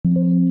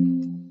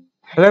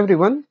Hello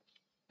everyone.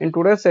 In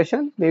today's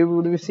session, we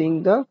will be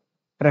seeing the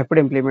rapid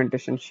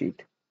implementation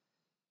sheet.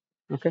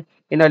 Okay.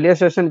 In earlier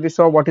session, we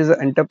saw what is the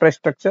enterprise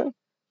structure.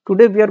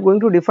 Today, we are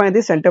going to define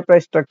this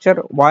enterprise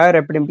structure via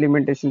rapid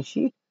implementation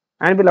sheet,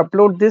 and we'll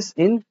upload this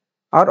in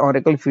our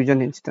Oracle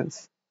Fusion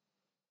instance.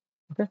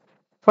 Okay.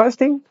 First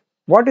thing,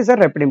 what is a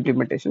rapid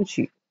implementation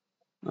sheet?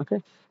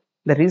 Okay.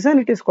 The reason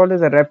it is called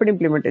as a rapid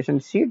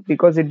implementation sheet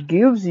because it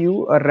gives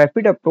you a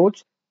rapid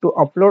approach to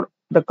upload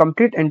the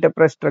complete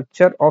enterprise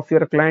structure of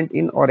your client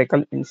in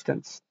Oracle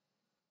instance.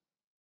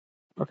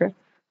 Okay.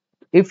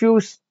 If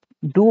you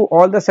do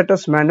all the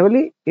setups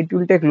manually, it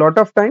will take a lot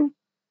of time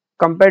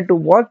compared to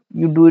what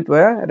you do it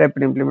via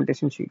rapid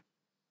implementation sheet.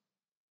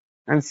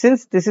 And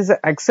since this is an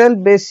Excel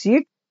based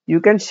sheet, you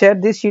can share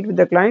this sheet with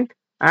the client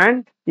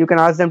and you can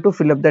ask them to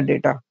fill up the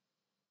data.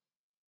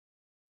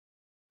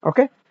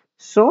 Okay.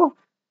 So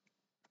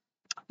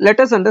let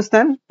us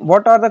understand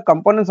what are the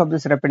components of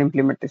this rapid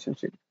implementation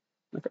sheet.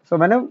 Okay. So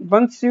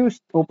once you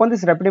open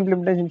this rapid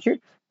implementation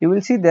sheet, you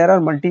will see there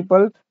are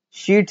multiple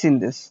sheets in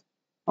this.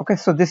 Okay.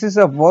 So this is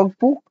a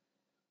workbook,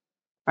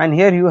 and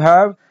here you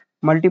have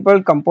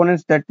multiple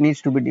components that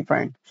needs to be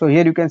defined. So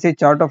here you can say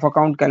chart of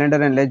account,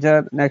 calendar and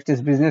ledger. Next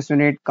is business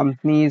unit,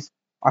 companies,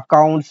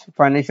 accounts,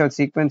 financial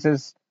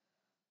sequences,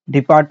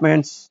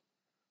 departments,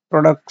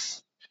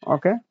 products.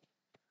 Okay.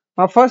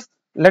 Now first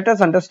let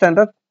us understand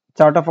the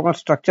chart of account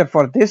structure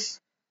for this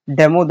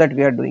demo that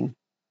we are doing.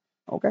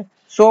 Okay.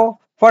 So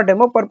for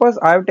demo purpose,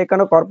 I have taken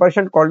a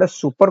corporation called a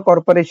super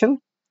corporation.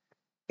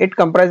 It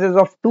comprises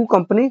of two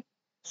companies,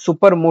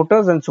 Super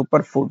Motors and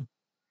Super Food.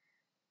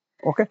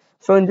 Okay.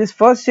 So in this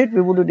first sheet,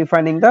 we will be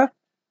defining the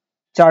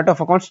chart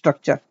of account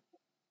structure.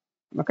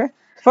 Okay.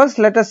 First,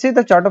 let us see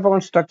the chart of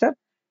account structure.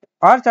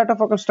 Our chart of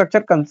account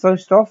structure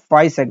consists of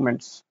 5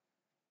 segments.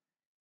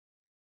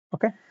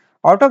 Okay.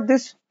 Out of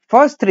this,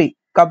 first three,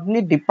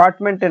 company,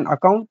 department, and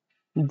account,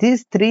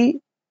 these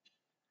three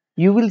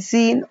you will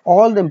see in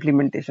all the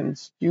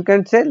implementations. You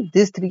can say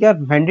these three are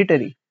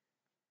mandatory.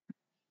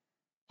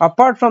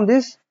 Apart from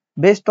this,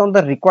 based on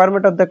the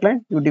requirement of the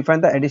client, you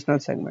define the additional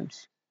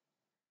segments.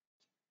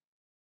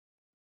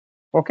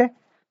 Okay.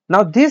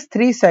 Now these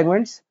three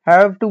segments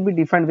have to be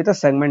defined with a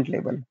segment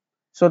label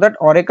so that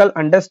Oracle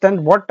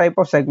understand what type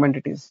of segment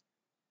it is.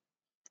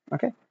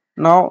 Okay.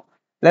 Now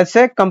let's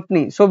say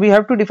company, so we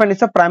have to define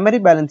it's a primary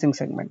balancing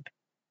segment.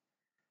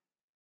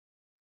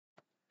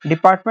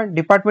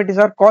 Department is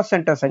our cost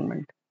center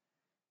segment.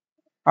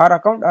 Our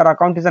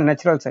account is a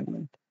natural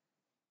segment.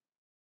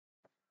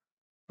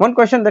 One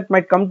question that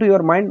might come to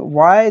your mind,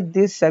 why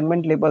these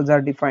segment labels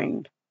are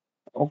defined?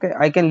 Okay,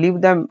 I can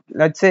leave them.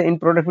 Let's say in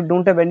product we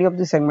don't have any of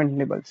the segment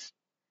labels.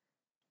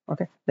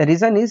 Okay, the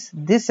reason is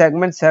these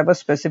segments have a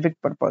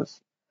specific purpose.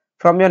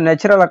 From your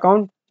natural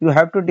account, you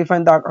have to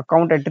define the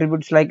account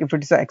attributes, like if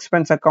it's an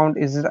expense account,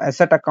 is it an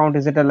asset account,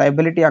 is it a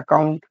liability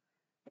account,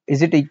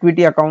 is it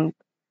equity account.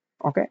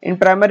 Okay, in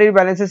primary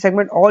balances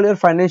segment, all your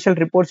financial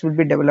reports will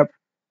be developed.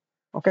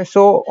 Okay,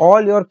 so all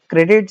your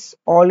credits,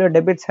 all your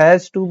debits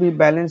has to be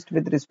balanced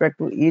with respect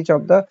to each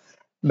of the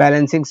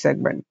balancing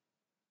segment,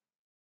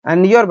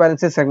 and your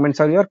balancing segments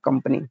are your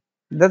company.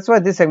 That's why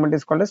this segment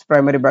is called as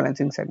primary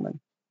balancing segment.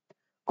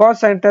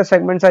 Cost center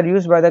segments are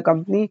used by the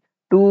company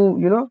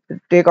to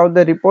take out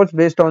the reports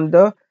based on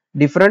the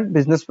different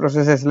business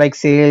processes like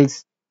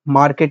sales,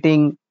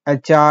 marketing,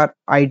 HR,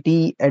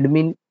 IT,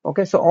 admin.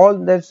 Okay, so all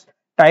this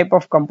type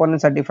of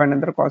components are defined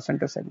under cost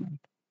center segment.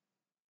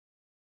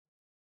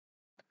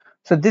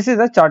 So this is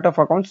the chart of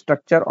account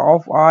structure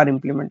of our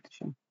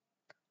implementation.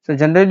 So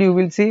generally you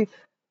will see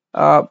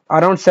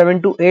around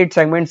 7 to 8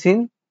 segments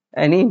in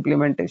any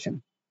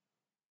implementation.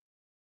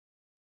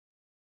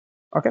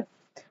 Okay.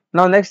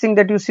 Now next thing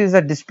that you see is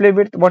the display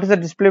width. What is the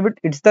display width?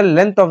 It's the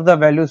length of the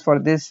values for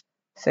this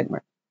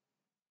segment.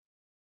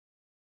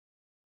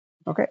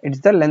 Okay, it's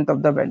the length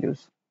of the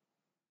values.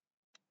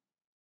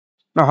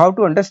 Now how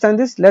to understand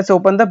this? Let's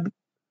open the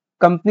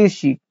company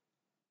sheet.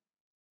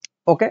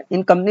 Okay,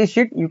 in company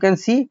sheet you can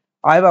see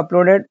I have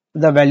uploaded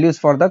the values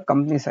for the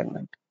company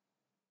segment.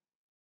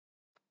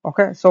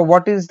 Okay, so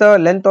what is the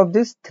length of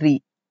this?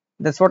 3.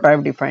 That's what I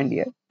have defined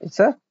here. It's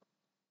a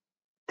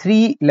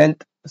 3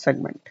 length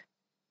segment.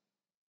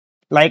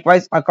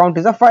 Likewise, account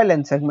is a 5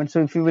 length segment.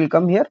 So if you will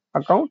come here,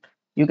 account,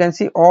 you can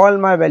see all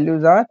my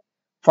values are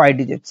 5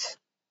 digits.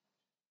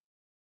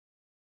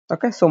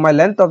 Okay, so my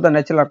length of the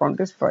natural account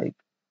is 5.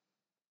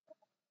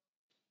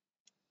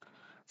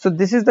 So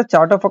this is the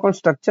chart of account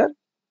structure.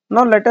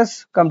 Now let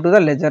us come to the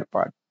ledger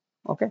part.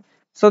 Okay,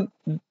 so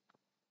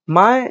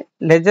my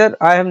ledger,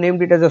 I have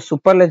named it as a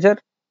super ledger.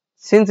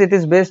 Since it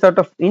is based out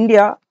of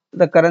India,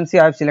 the currency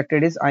I have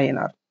selected is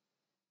INR.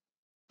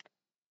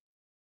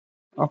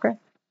 Okay,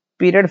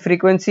 period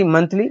frequency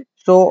monthly.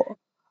 So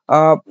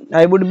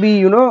I would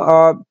be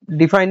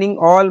defining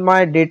all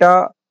my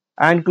data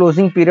and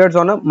closing periods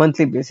on a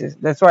monthly basis.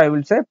 That's why I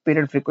will say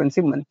period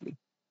frequency monthly.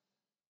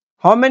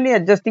 How many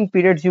adjusting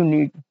periods you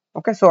need?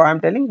 Okay, so I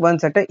am telling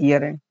once at a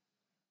year end.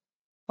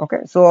 Okay,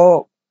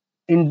 so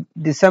in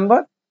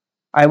December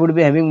I would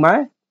be having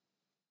my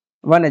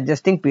one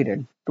adjusting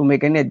period to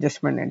make any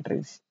adjustment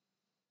entries.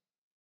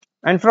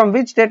 And from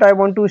which date I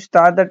want to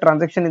start the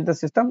transaction in the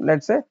system,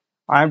 let's say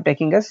I am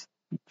taking as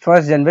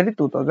 1st January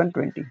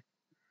 2020.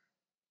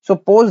 So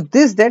post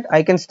this date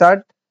I can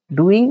start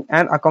doing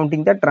and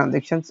accounting the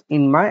transactions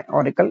in my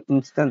Oracle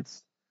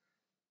instance.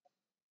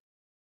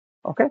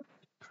 Okay,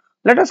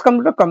 let us come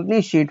to the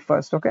company sheet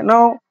first. Okay,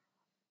 now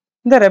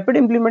in the rapid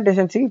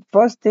implementation sheet,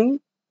 first thing,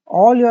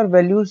 all your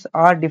values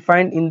are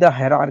defined in the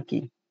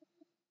hierarchy.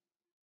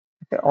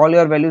 Okay, all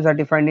your values are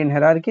defined in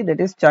hierarchy,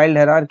 that is child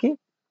hierarchy.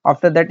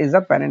 After that is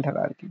the parent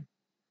hierarchy.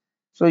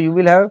 So you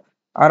will have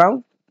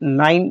around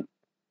 9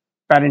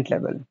 parent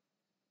level.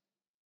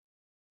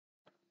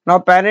 Now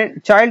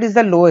parent child is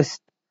the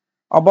lowest.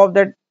 Above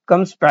that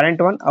comes parent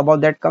 1,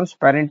 above that comes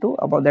parent 2,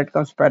 above that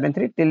comes parent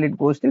 3 till it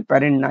goes till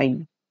parent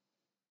 9.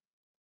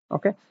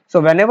 Okay. So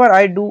whenever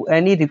I do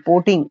any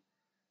reporting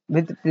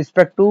with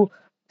respect to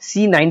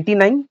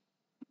C99,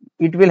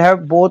 it will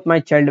have both my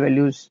child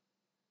values,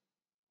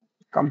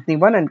 company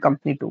 1 and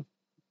company 2.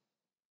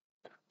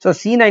 So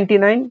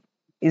C99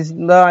 is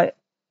the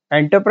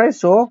enterprise,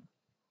 so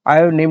I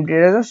have named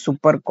it as a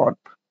super corp.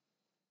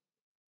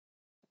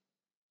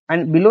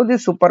 And below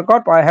this super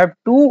corp, I have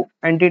two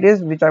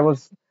entities which I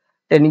was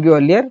telling you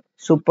earlier,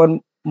 super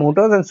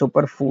motors and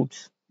super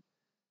foods.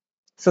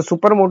 So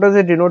super motors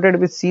is denoted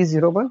with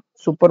C01,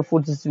 super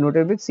foods is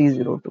denoted with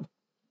C02.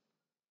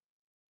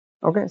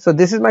 Okay, so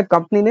this is my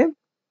company name,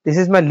 this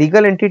is my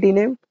legal entity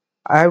name.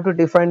 I have to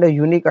define a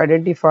unique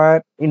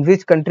identifier, in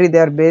which country they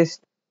are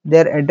based,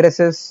 their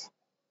addresses,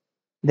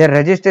 their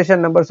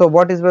registration number. So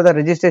what is the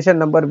registration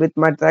number with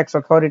my tax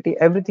authority,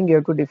 everything you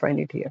have to define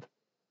it here.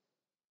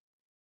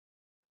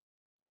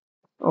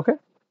 Okay,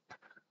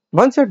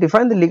 once you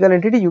define the legal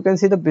entity, you can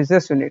see the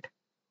business unit.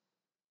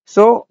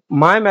 So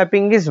my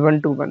mapping is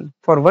 1 to 1.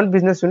 For one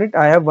business unit,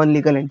 I have one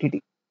legal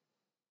entity.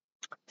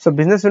 So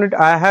business unit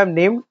I have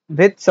named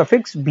with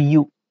suffix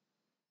BU,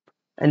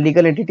 and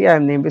legal entity I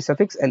have named with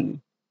suffix LE.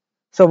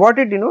 So what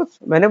it denotes,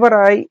 whenever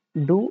I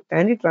do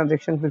any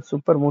transaction with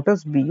Super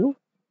Motors BU,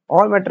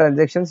 all my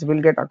transactions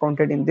will get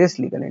accounted in this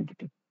legal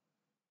entity.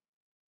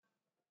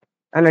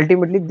 And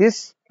ultimately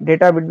this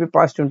data will be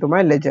passed into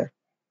my ledger.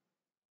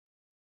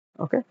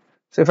 Okay.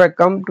 So if I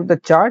come to the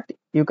chart,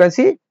 you can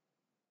see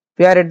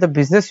we are at the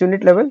business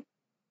unit level.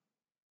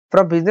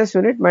 From business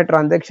unit, my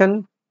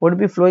transaction would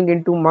be flowing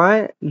into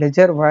my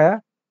ledger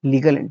via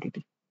legal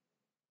entity.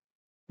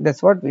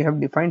 That's what we have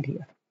defined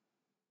here.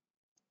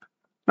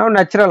 Now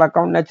natural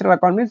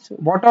account means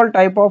what all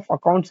type of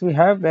accounts we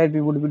have where we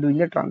would be doing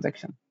the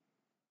transaction.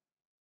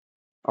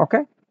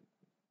 Okay,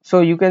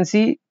 so you can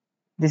see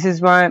this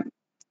is my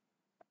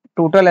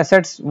total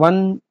assets,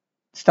 one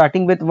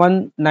starting with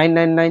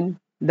 1999.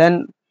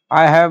 Then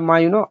I have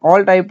my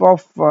all type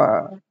of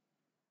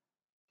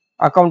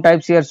account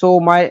types here. So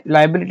my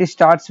liability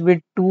starts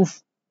with 2,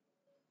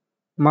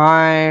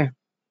 my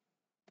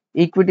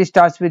equity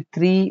starts with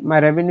 3, my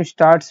revenue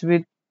starts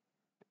with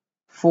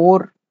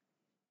 4.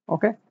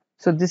 Okay,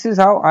 so this is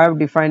how I am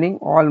defining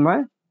all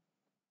my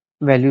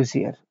values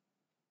here.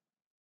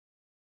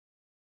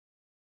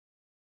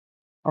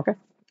 Okay,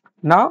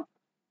 now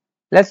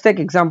let's take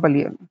example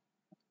here,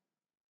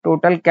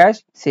 total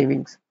cash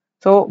savings.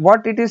 So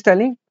what it is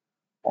telling,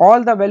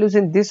 all the values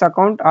in this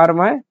account are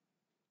my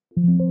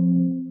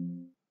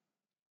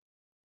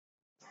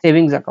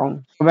savings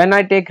account. So when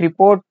I take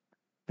report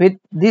with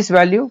this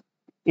value,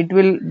 it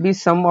will be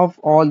sum of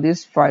all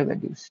these 5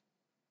 values.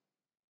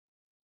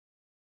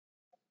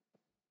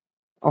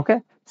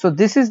 Okay, so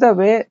this is the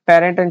way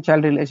parent and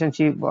child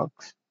relationship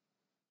works.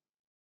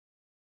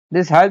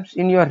 This helps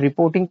in your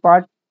reporting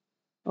part.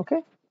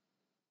 Okay,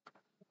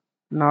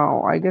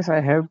 now I guess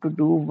I have to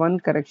do one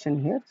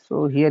correction here.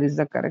 So here is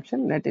the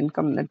correction, net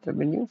income, net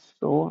revenue.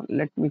 So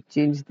let me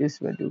change this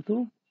value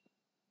to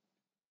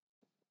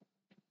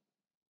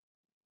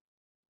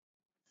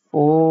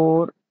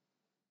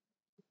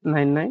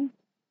 499,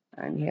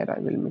 and here I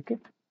will make it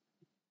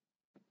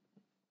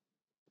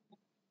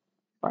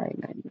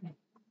 599.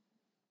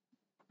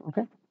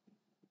 Okay,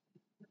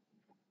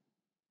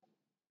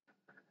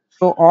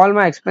 so all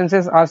my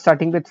expenses are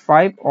starting with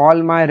 5,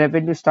 all my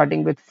revenue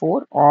starting with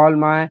 4, all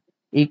my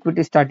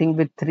equity starting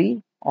with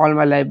 3, all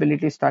my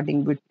liability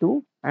starting with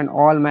 2, and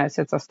all my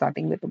assets are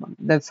starting with 1.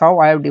 That's how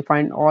I have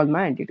defined all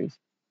my entities.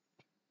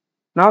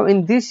 Now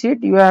in this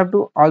sheet you have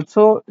to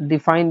also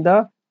define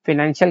the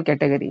financial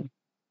category.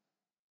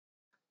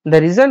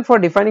 The reason for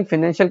defining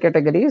financial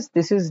category is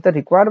this is the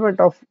requirement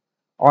of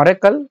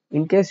Oracle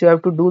in case you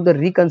have to do the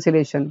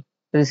reconciliation,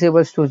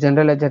 receivables to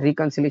general ledger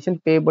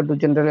reconciliation, payable to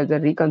general ledger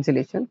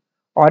reconciliation.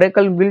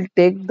 Oracle will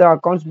take the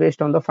accounts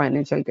based on the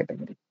financial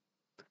category.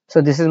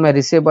 So this is my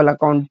receivable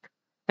account,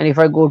 and if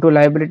I go to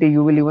liability,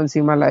 you will even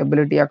see my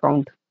liability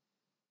account.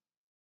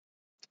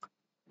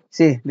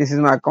 See, this is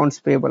my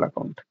accounts payable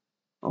account.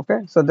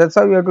 Okay, so that's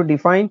how you have to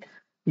define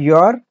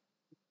your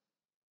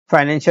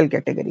financial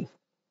category.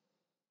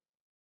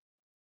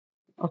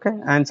 Okay,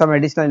 and some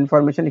additional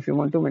information if you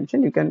want to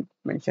mention, you can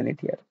mention it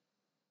here.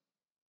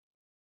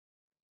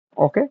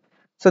 Okay,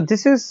 so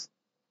this is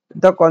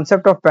the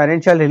concept of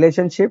parent-child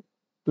relationship.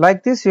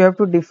 Like this, you have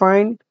to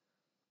define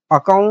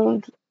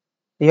account,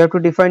 you have to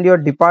define your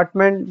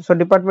department. So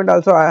department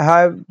also I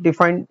have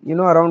defined,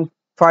 around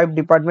 5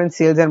 departments: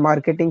 sales and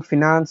marketing,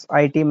 finance,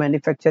 IT,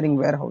 manufacturing,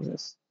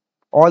 warehouses.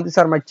 All these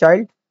are my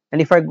child,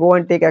 and if I go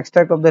and take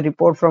extract of the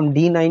report from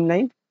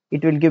D99,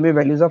 it will give me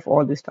values of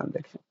all these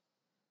transactions.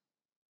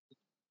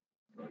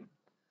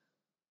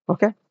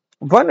 Okay,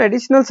 one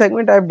additional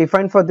segment I have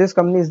defined for this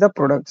company is the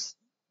products.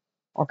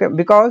 Okay,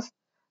 because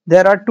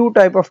there are two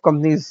type of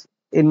companies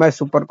in my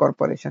super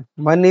corporation.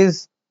 One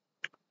is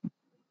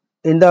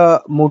in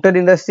the motor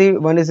industry,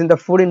 one is in the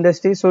food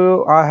industry.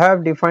 So I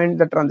have defined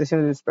the transition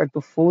with respect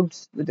to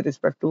foods, with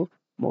respect to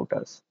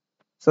motors.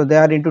 So they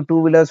are into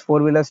two-wheelers,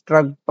 four-wheelers,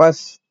 truck,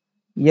 bus.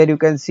 Here you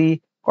can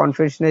see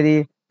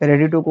confectionery,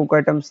 ready to cook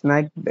items,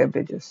 snack,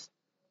 beverages.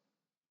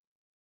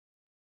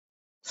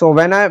 So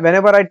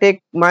whenever I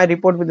take my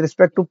report with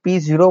respect to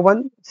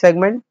P01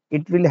 segment,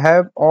 it will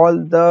have all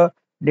the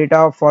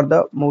data for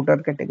the motor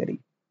category.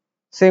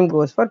 Same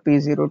goes for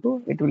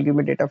P02, it will give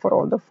me data for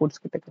all the foods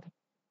category.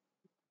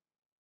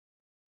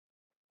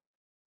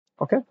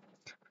 Okay.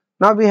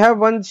 Now we have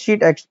one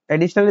sheet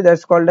additionally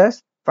that's called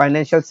as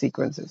financial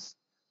sequences.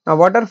 Now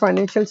what are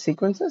financial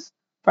sequences?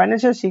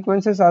 Financial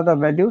sequences are the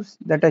values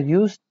that are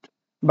used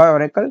by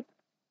Oracle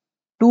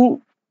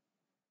to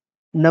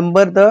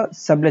number the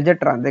subledger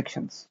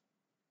transactions.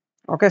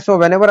 Okay, so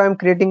whenever I am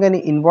creating an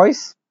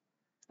invoice,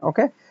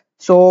 okay,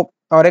 so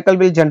Oracle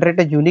will generate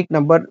a unique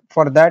number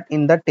for that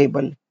in the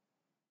table.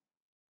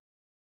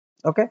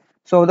 Okay,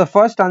 so the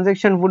first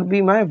transaction would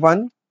be my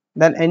 1,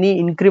 then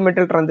any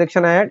incremental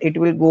transaction I add, it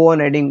will go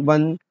on adding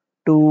 1,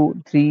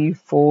 2, 3,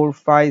 4,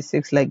 5,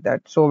 6, like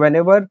that. So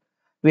whenever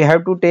we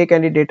have to take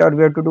any data or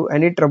we have to do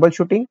any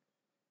troubleshooting,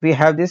 we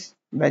have these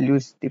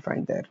values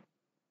defined there.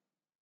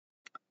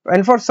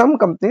 And for some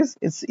companies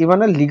it's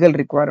even a legal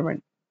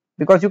requirement,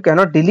 because you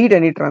cannot delete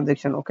any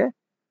transaction. Okay,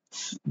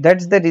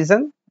 that's the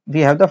reason we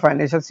have the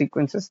financial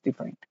sequences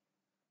defined.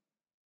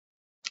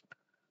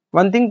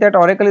 One thing that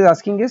Oracle is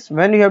asking is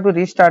when you have to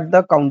restart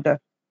the counter.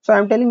 So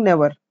I'm telling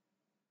never.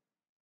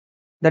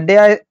 The day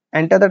I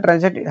enter the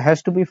transaction, it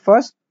has to be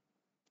first,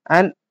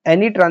 and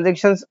any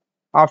transactions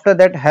after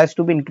that has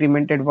to be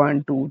incremented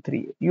 1, 2,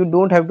 3. You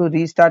don't have to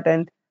restart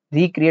and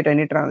recreate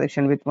any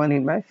transaction with 1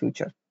 in my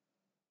future.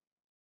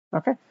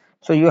 Okay,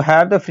 so you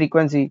have the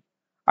frequency.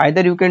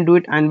 Either you can do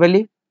it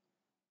annually.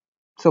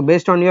 So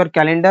based on your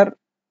calendar,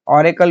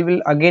 Oracle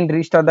will again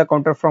restart the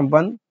counter from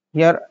 1.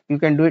 Here you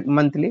can do it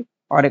monthly.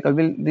 Oracle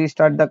will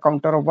restart the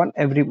counter of 1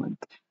 every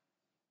month.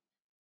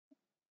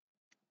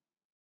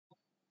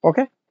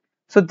 Okay,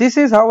 so this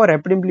is how a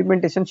rapid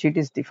implementation sheet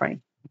is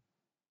defined.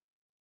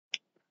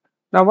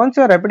 Now once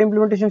your rapid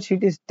implementation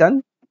sheet is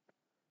done,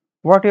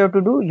 what you have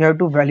to do, you have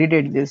to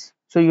validate this.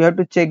 So you have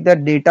to check the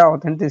data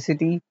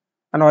authenticity,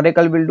 and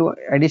Oracle will do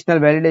additional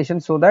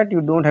validation so that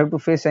you don't have to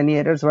face any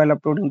errors while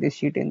uploading this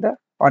sheet in the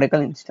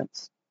Oracle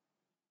instance.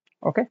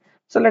 Okay,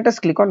 so let us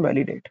click on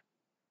validate.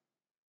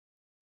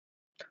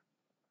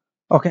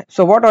 Okay,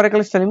 so what Oracle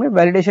is telling me,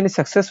 validation is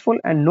successful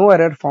and no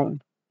error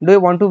found. Do you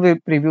want to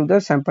preview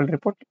the sample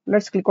report?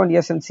 Let's click on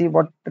yes and see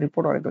what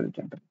report Oracle will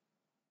generate.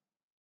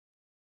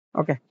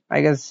 Okay,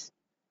 I guess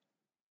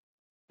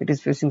it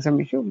is facing some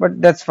issue,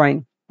 but that's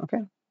fine. Okay,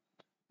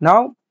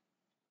 now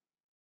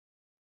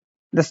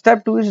the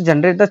step 2 is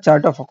generate the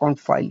chart of account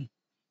file.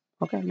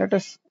 Okay, let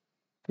us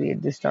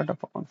create this chart of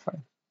account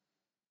file.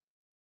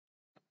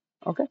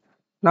 Okay,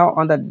 now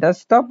on the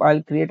desktop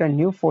I'll create a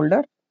new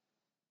folder,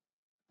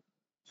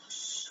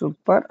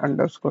 super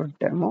underscore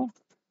demo.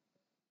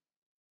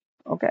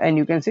 Okay, and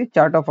you can see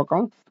chart of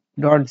account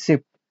dot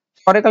zip.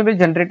 Oracle will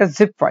generate a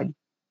zip file.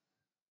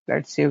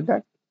 Let's save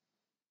that.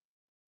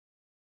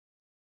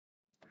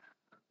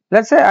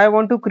 Let's say I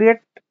want to create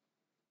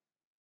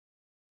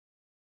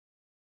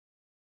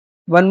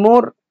one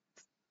more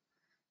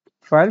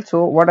file.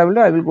 So what I will do,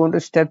 I will go into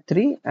step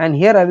 3, and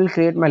here I will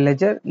create my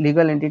ledger,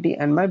 legal entity,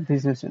 and my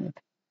business unit.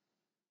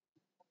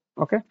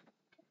 Okay,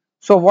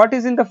 so what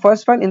is in the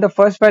first file? In the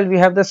first file we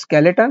have the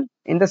skeleton,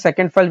 in the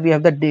second file we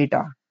have the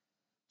data.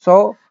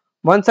 So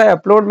once I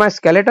upload my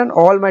skeleton,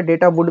 all my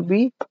data would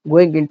be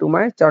going into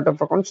my chart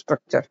of account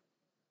structure.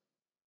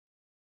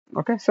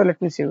 Okay, so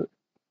let me see.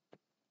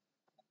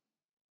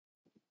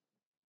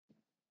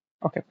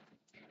 Okay,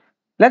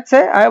 let's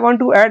say I want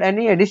to add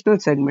any additional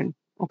segment.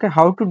 Okay,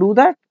 how to do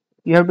that?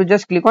 You have to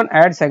just click on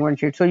add segment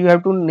sheet. So you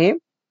have to name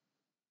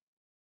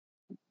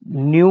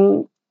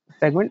new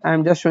segment. I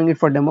am just showing it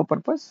for demo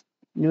purpose.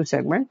 New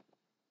segment.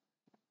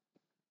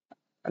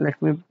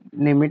 Let me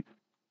name it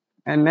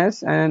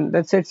NS, and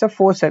let's say it's a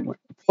 4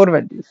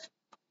 values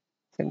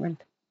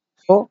segment.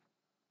 So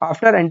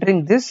after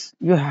entering this,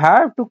 you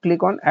have to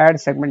click on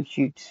add segment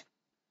sheets,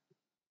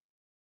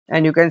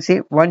 and you can see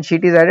one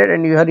sheet is added,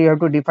 and here you have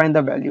to define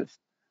the values.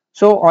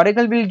 So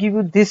Oracle will give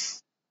you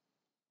this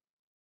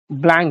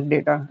blank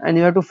data, and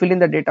you have to fill in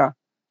the data.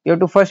 You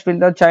have to first fill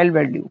the child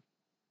value,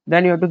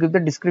 then you have to give the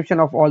description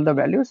of all the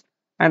values,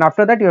 and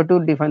after that you have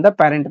to define the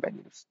parent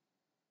values.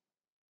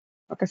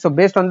 Okay, so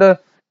based on the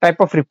type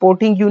of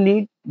reporting you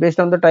need, based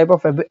on the type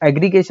of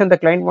aggregation the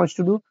client wants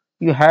to do,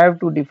 you have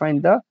to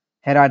define the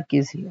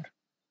hierarchies here.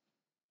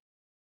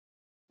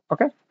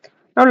 Okay.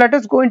 Now let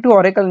us go into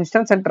Oracle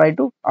instance and try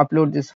to upload this